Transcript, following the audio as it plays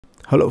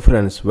Hello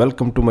friends,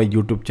 welcome to my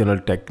YouTube channel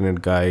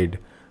TechNet Guide.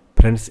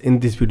 Friends,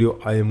 in this video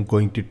I am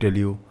going to tell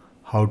you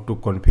how to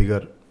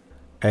configure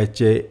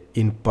HA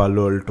in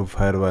Palo Alto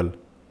Firewall.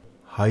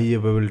 High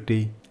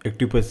availability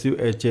active passive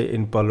HA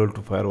in Palo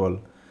Alto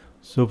Firewall.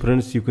 So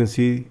friends, you can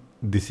see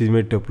this is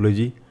my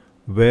topology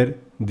where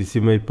this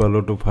is my Palo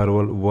Alto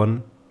Firewall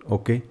 1,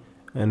 okay,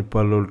 and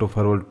Palo Alto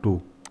Firewall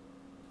 2.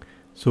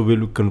 So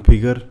we'll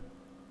configure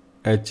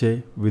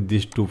HA with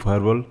these two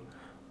firewall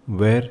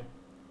where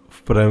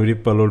primary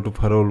Palo Alto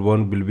Firewall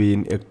 1 will be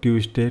in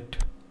active state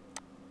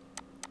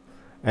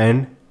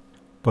and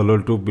Palo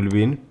Alto will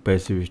be in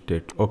passive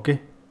state. Okay,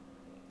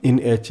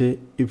 in HA,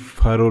 if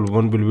firewall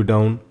 1 will be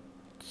down,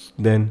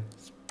 then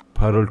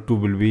firewall 2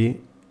 will be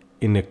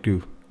in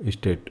active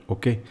state.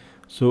 Okay,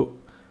 so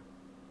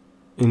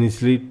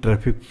initially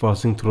traffic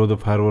passing through the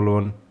firewall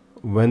 1.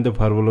 When the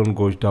firewall 1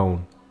 goes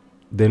down,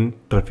 then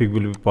traffic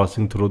will be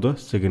passing through the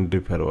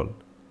secondary firewall.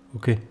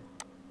 Okay,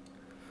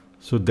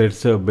 so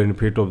that's a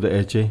benefit of the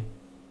HA.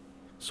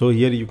 So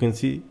here you can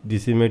see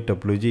this is my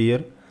topology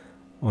here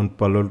on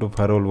Palo Alto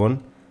Firewall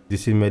 1.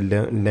 This is my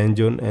LAN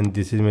zone and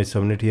this is my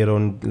subnet here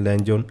on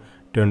LAN zone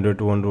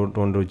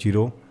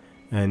 10.1.1.0,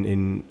 and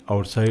in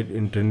outside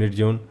internet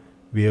zone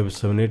we have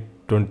subnet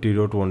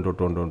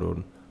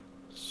 20.1.1.1.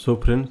 So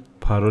friends,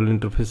 firewall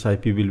interface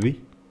IP will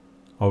be,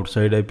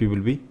 outside IP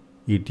will be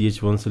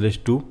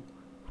ETH1/2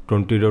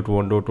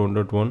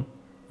 20.1.1.1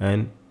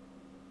 and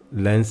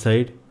LAN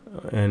side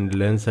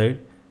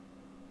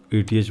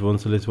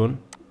ETH1/1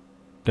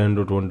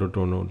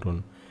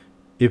 10.1.1.1.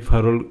 If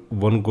firewall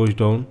 1 goes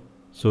down,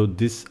 so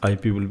this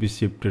IP will be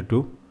shifted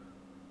to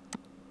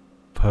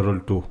firewall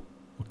 2.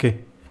 Okay,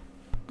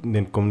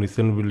 then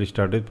communication will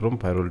start from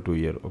firewall 2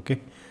 here.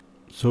 Okay,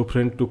 so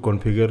friend, to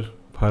configure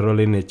firewall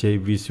in HA,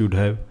 we should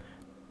have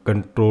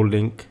control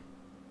link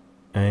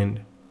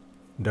and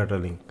data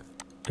link.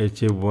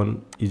 HA1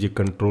 is a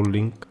control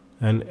link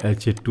and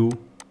HA2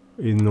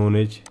 is known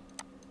as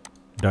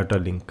data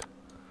link.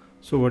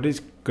 So what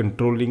is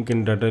control link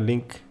and data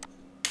link?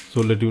 So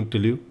let me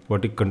tell you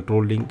what is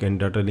control link and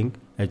data link.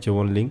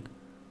 HA1 link.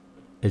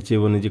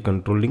 HA1 is a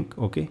control link.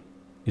 Okay,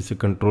 it's a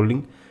control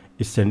link.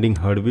 It's sending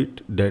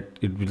heartbeat that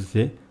it will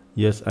say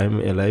yes, I am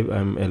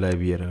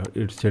alive here.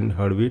 It send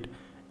heartbeat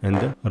and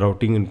the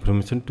routing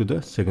information to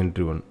the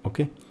secondary one.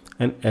 Okay,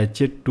 and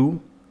HA2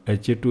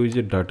 is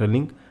a data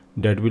link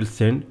that will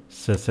send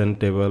session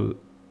table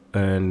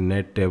and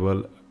net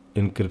table,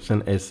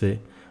 encryption essay,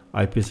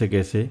 IPsec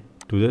essay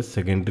to the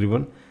secondary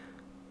one.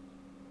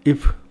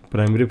 If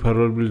primary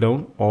firewall will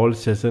down, all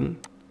session,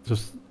 so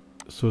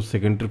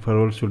secondary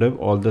firewall should have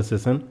all the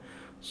session,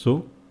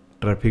 so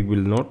traffic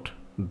will not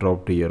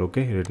drop here.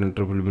 Okay, return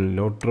traffic will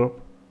not drop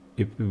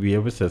if we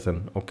have a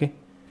session. Okay,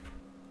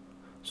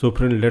 so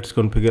friend, let's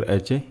configure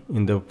HA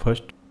in the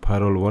first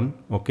firewall 1.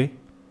 Okay,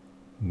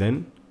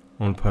 then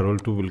on firewall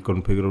 2 will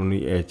configure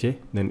only HA,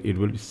 then it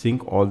will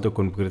sync all the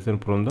configuration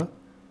from the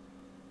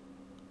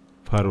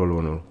firewall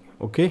 1.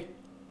 Okay,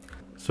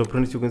 so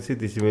friends, you can see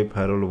this is my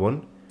firewall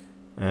 1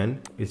 and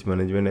its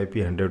management IP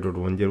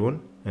 100.101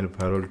 and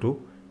firewall 2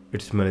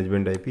 its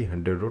management IP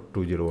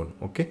 100.201.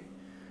 Okay,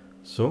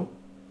 so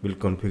we'll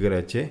configure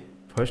HA.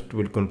 First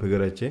we'll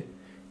configure HA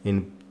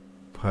in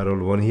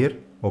firewall 1 here.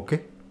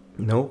 Okay,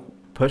 now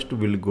first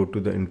we'll go to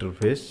the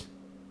interface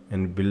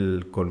and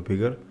we'll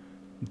configure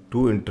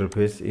two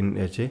interface in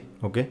HA.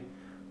 Okay,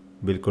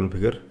 we'll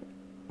configure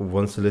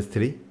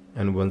 1/3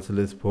 and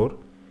 1/4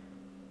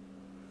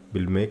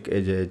 will make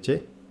as a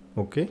HA.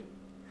 Okay,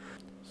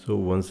 so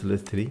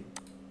 1/3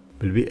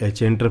 will be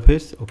HA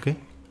interface. Okay,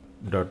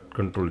 dot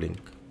control link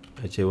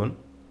HA1.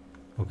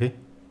 Okay,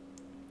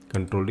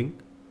 control link,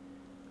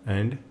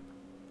 and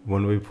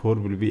 1/4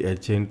 will be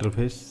HA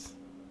interface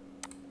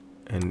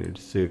and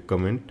it's a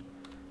comment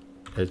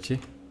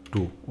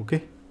HA2.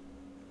 Okay,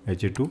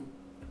 HA2.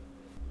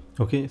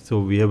 Okay, so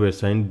we have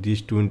assigned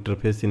these two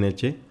interface in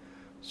HA.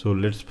 So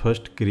let's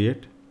first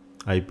create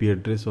IP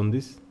address on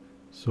this.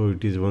 So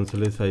it is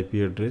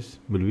 1/IP address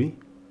will be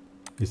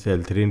this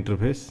L3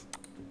 interface,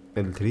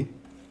 L3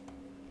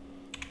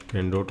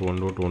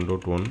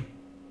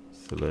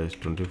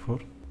 10.1.1.1/24,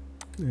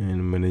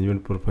 and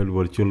management profile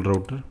virtual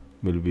router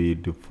will be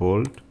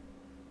default,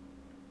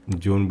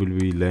 zone will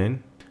be LAN,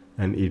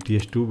 and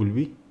ETS2 will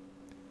be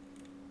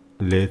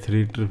layer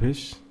 3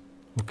 interface.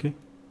 Okay,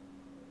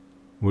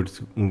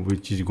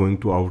 which is going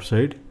to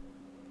outside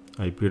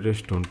IP address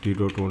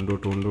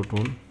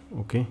 20.1.1.1.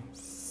 okay,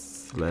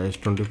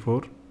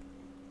 /24.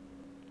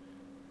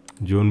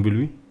 Zone will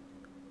be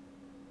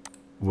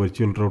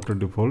virtual router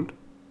default,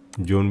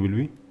 zone will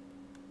be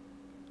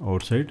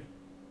outside.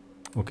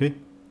 Okay,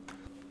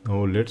 now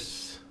let's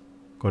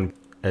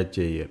configure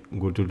HA here.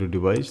 Go to the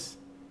device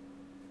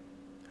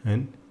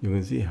and you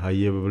can see high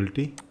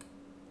availability.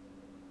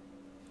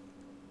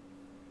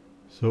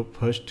 So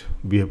first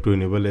we have to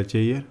enable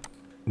HA here.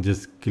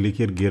 Just click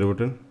here gear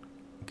button,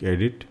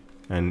 edit,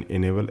 and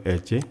enable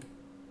HA.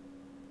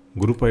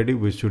 Group ID,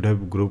 we should have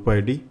group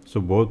ID, so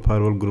both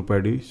firewall group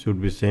ID should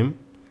be same.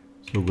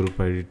 So group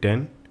ID 10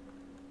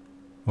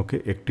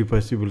 Okay, active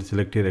passive will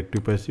select here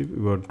active passive.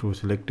 You want to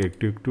select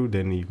active,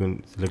 then you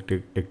can select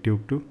active.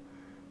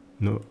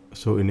 No,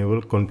 so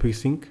enable config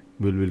sync,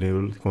 will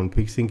enable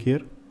config sync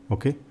here.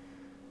 Okay,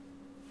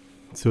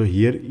 so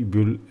here you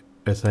will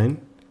assign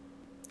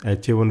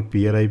HA1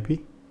 peer IP.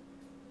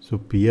 So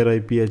peer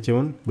IP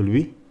HA1 will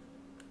be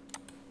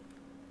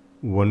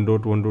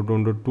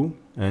 1.1.1.2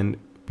 and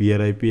peer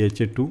IP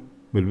HA2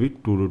 will be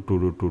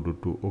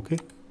 2.2.2.2. Okay,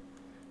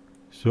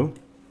 so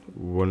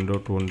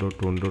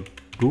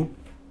 1.1.1.2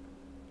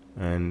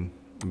 and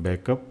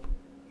backup.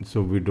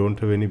 So we don't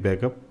have any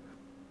backup.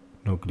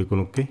 Now click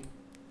on OK.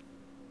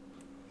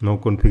 Now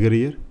configure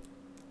here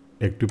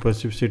active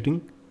passive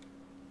setting.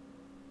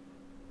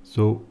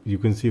 So you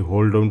can see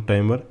hold down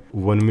timer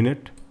 1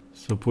 minute.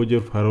 Suppose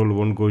your firewall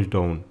 1 goes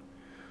down,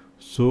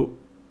 so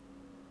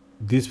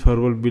this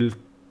firewall will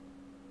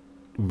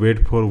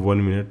wait for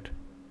 1 minute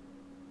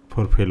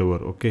for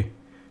failover. Okay,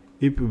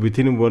 if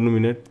within 1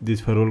 minute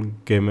this firewall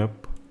came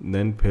up,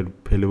 then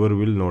failover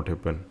will not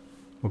happen.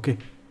 Okay,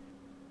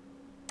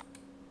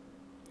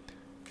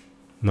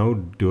 now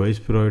device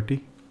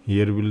priority,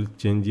 here will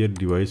change your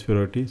device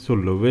priority. So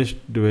lowest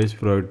device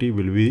priority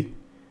will be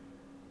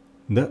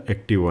the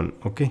active one.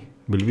 Okay,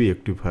 will be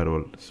active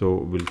firewall, so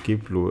we'll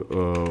keep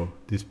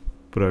this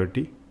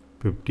priority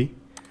 50.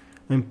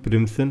 And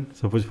permission,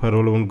 suppose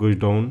firewall 1 goes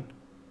down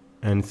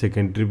and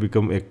secondary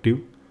become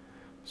active,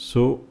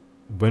 so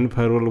when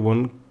firewall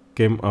 1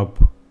 came up,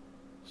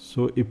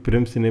 so if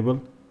prems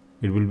enable,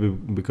 it will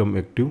become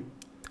active.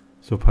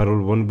 So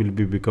firewall 1 will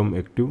become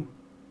active.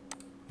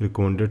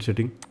 Recommended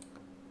setting.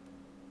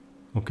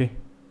 Okay,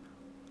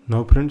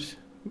 now friends,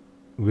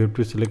 we have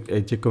to select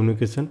HA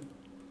communication.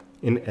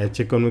 In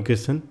HA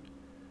communication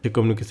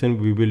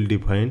we will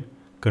define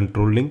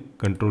control link.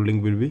 Control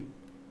link will be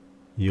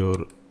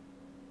your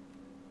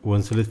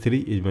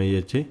 1/3 is my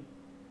HA.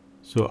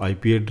 So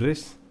IP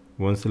address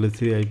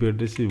 1/3 IP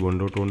address is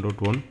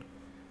 1.1.1.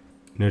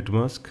 net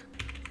mask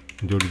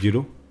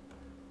 .0.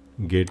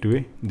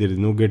 gateway, there is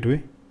no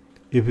gateway.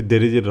 If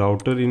there is a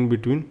router in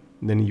between,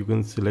 then you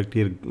can select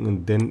here,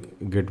 then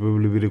gateway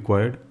will be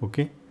required.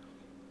 Okay,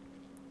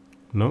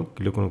 now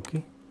click on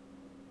OK.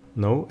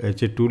 Now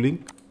HA2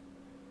 link,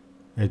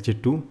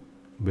 HA2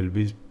 will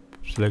be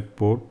select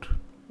port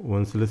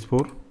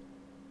 1/4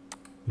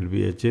 will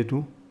be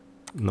HA2.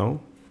 Now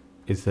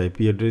its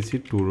IP address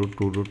is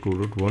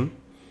 2.2.2.1.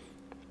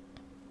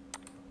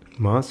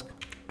 mask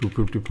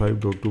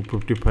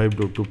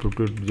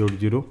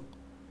 255.255.250.0.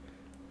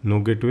 no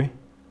gateway.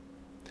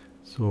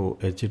 So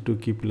HA2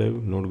 keep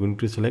live, not going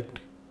to select.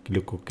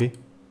 Click OK.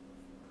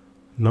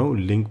 Now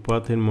link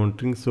path and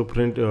monitoring. So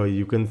friend,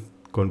 you can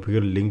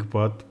configure link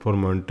path for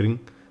monitoring.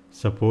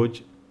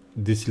 Suppose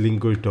this link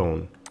goes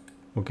down.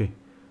 Okay,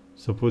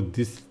 suppose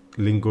this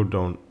link go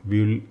down,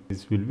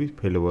 this will be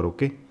failover.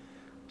 Okay,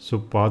 so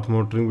path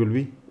monitoring will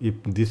be, if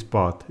this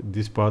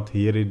path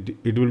here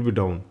it will be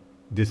down,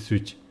 this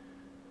switch,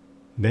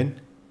 then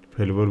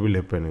failover will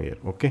happen here.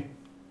 Okay,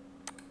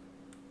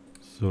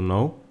 so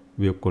now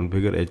we have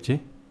configured HA.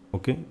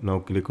 Okay, now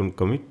click on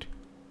commit.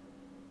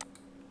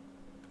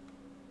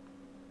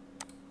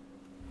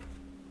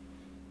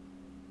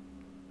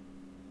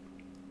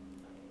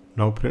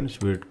 Now friends,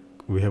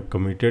 we have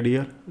committed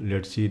here.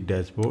 Let's see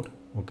dashboard.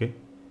 Okay,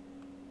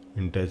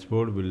 in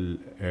dashboard we'll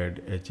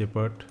add HA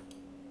part,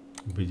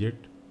 widget,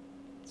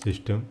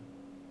 system,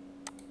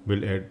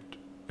 we'll add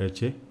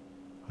HA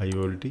high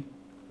voltage.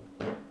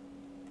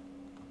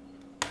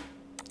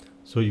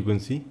 So you can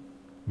see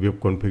we have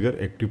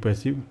configured active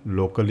passive,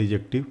 local is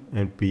active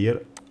and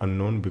peer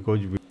unknown, because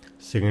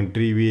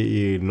secondary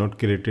we not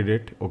created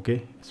it.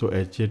 Okay, so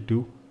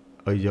HA2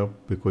 is up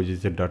because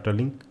it's a data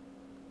link,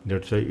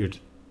 that's why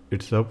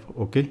it's up.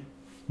 Okay,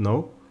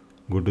 now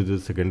go to the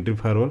secondary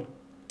firewall.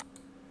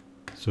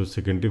 So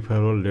secondary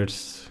firewall,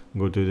 let's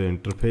go to the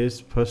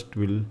interface. First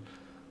we'll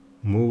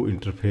move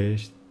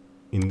interface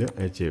in the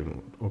HA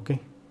mode. Okay,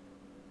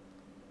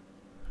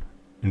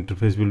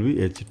 interface will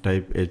be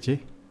type HA.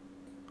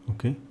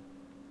 Okay,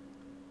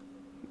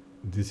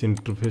 this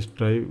interface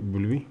type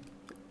will be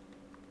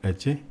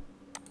HA.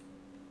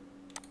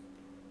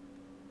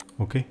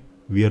 Okay,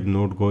 we are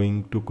not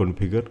going to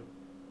configure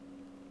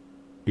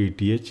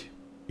ETH,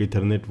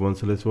 Ethernet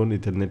 1/1,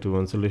 Ethernet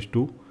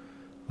 1/2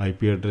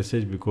 IP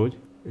addresses, because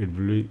it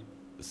will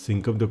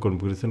sync up the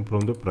configuration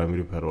from the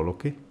primary firewall.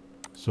 Okay,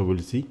 so we'll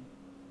see.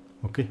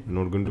 Okay,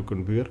 not going to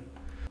configure.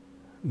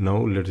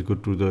 Now let's go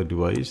to the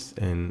device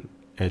and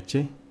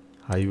HA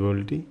high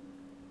voltage.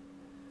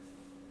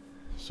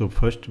 So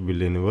first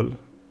we'll enable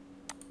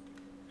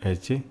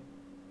HA.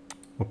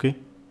 Okay,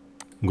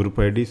 group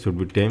ID should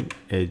be 10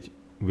 as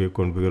we have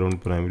configured on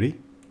primary.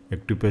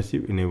 Active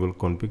passive enable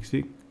config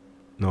sync.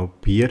 Now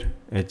peer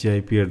HA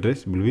IP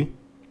address will be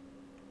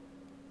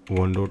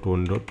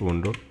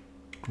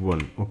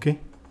 1.1.1.1. Okay,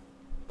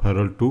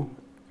 firewall 2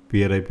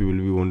 peer IP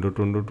will be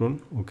 1.1.1.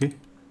 Okay,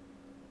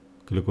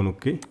 click on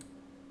OK.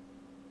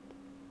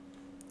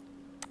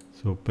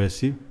 So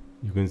passive,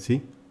 you can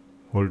see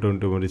hold down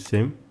timer is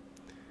same,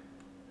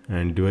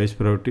 and device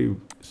priority.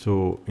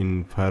 So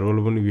in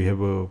firewall 1 we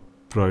have a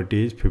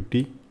priority is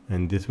 50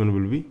 and this one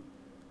will be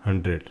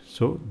 100.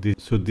 So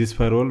this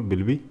firewall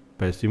will be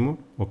passive mode.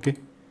 Okay,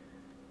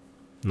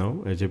 now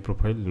HA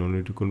profile, no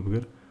need to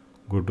configure.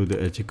 Go to the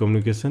HA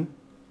communication.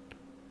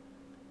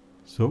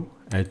 So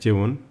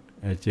HA1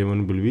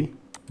 will be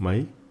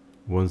my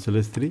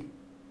 1/3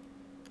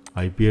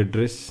 IP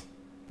address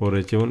for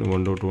HA1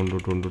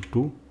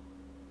 1.1.1.2.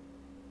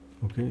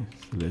 okay,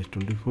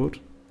 /24.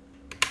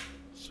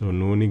 So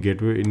no any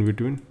gateway in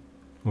between.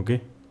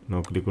 Okay,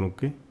 now click on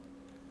OK.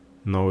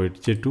 Now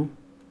HA2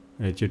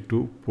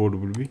 port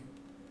will be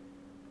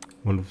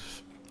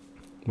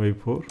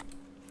 1/4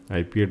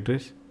 IP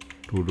address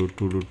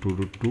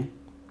 2.2.2.2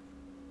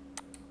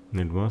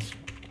 netmask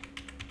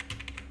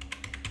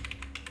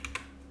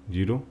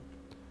 0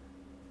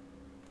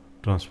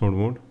 transport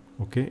mode.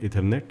 Okay,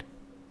 Ethernet.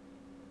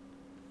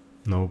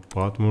 Now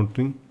path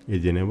monitoring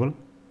is enabled,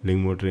 link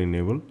monitoring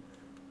enabled.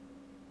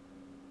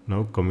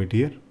 Now commit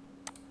here.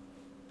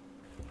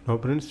 Now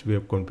friends, we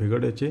have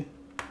configured HA.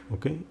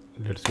 Okay,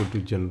 let's go to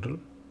general.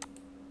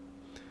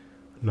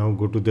 Now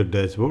go to the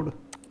dashboard.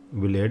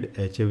 We'll add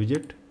HA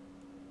widget,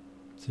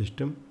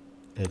 system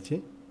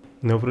HA.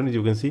 Now friends,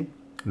 you can see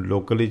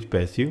local is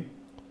passive.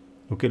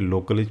 Okay,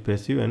 local is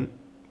passive and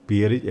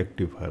peer is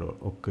active firewall.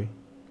 Okay,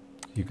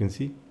 you can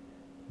see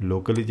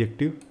local is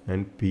active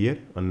and peer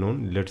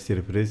unknown. Let's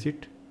refresh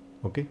it.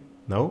 Okay,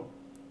 now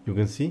you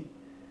can see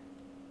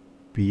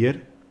peer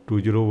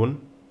 201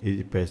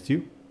 is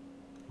passive.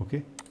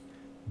 Okay,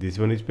 this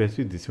one is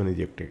passive, this one is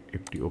active.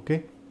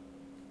 Okay,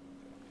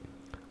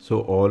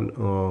 so all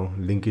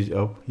link is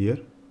up here.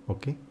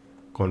 Okay,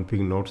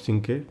 config not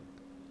synced.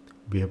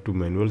 We have to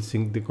manual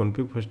sync the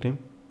config first time.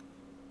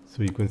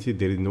 So you can see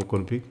there is no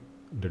config.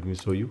 Let me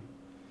show you.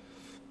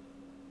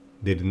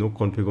 There is no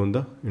config on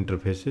the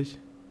interfaces.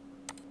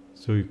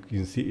 So you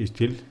can see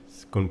still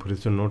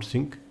configuration not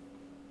sync.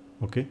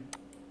 Okay,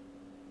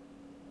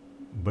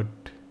 but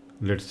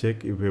let's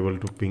check if we are able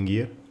to ping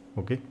here.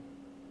 Okay,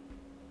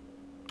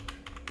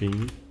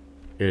 ping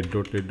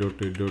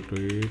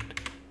 8.8.8.8.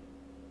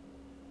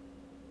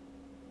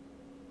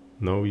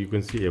 Now you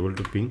can see able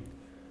to ping.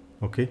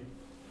 Okay,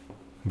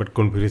 but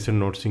configuration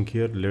not sync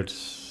here.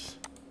 Let's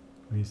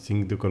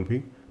sync the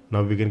config.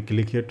 Now we can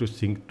click here to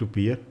sync to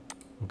peer.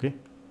 Okay,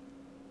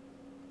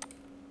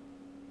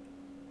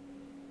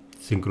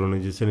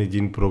 synchronization is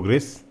in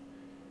progress.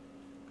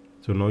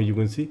 So now you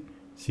can see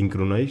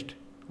synchronized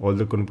all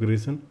the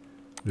configuration.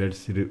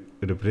 Let's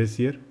refresh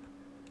here.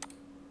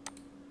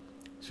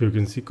 So you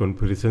can see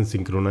configuration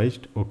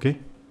synchronized. Okay,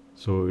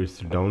 so it's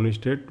down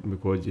state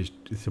because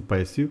it's a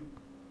passive.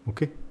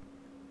 Okay,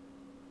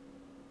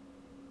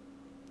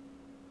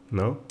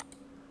 now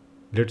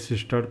let's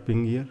start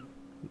ping here.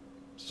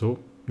 So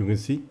you can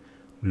see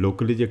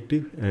local is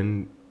active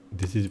and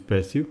this is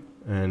passive,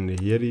 and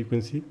here you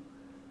can see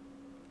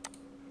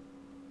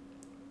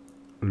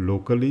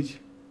local is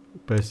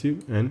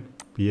passive and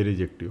peer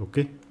is active.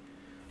 Okay,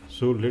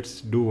 so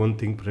let's do one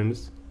thing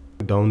friends.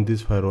 Down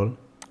this firewall,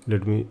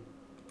 let me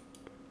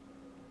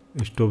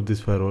stop this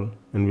firewall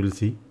and we'll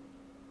see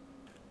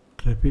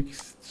traffic.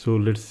 So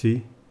let's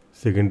see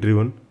secondary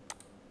one.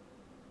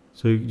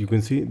 So you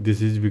can see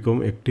this is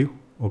become active.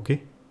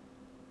 Okay,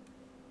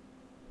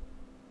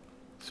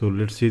 so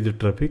let's see the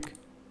traffic.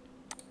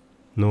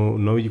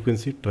 Now you can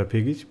see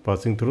traffic is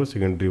passing through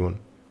secondary one.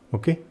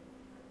 Okay,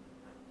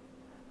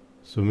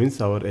 so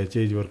means our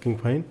HA is working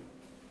fine.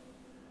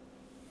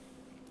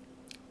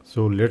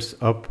 So let's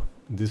up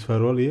this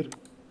firewall here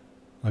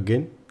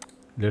again.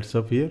 Let's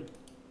up here,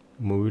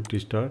 move it to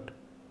start.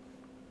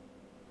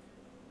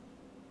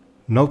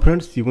 Now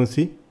friends, you can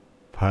see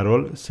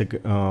firewall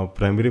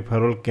primary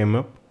firewall came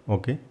up.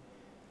 Okay,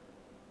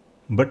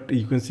 but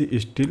you can see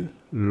still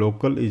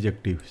local is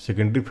active,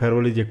 secondary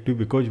firewall is active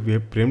because we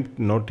have preempt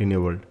not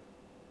enabled.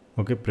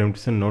 Okay,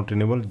 preemption not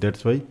enabled,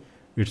 that's why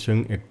it's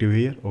showing active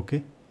here.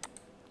 Okay,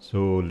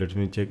 so let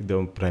me check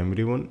the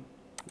primary one.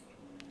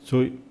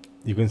 So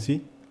you can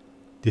see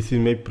this is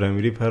my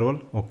primary firewall.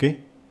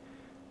 Okay,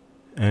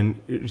 and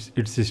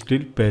it's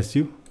still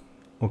passive.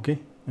 Okay,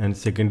 and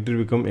secondary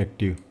become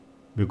active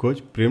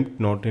because preempt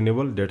not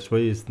enabled, that's why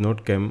it's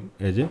not came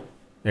as a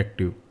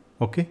active.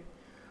 Okay,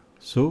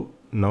 so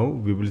now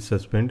we will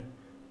suspend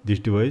this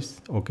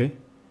device. Okay,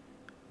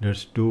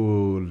 let's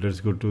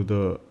go to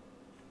the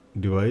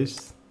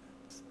device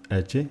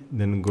HA,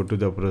 then go to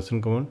the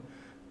operation command,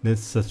 then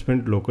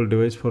suspend local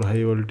device for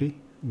high availability.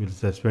 We'll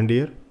suspend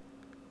here.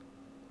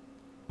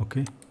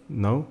 Okay,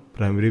 now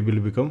primary will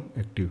become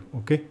active.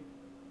 Okay,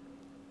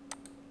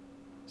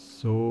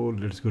 so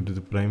let's go to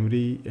the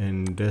primary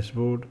and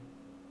dashboard.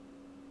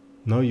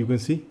 Now you can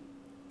see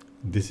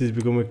this is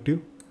become active.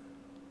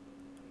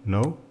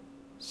 Now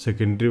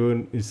secondary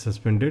one is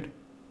suspended.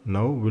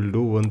 Now we'll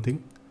do one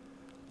thing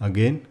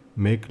again,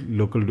 make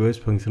local device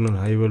functional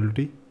high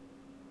availability.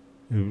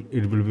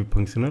 It will be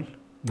functional,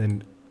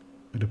 then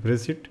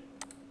refresh it.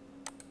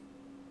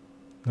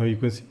 Now you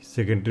can see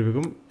secondary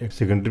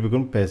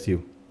become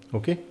passive.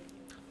 Okay,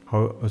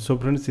 so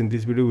friends, in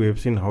this video we have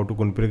seen how to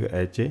configure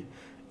HA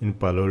in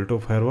Palo Alto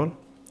firewall.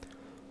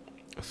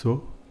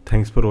 So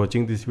Thanks for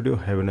watching this video.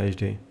 Have a nice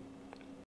day.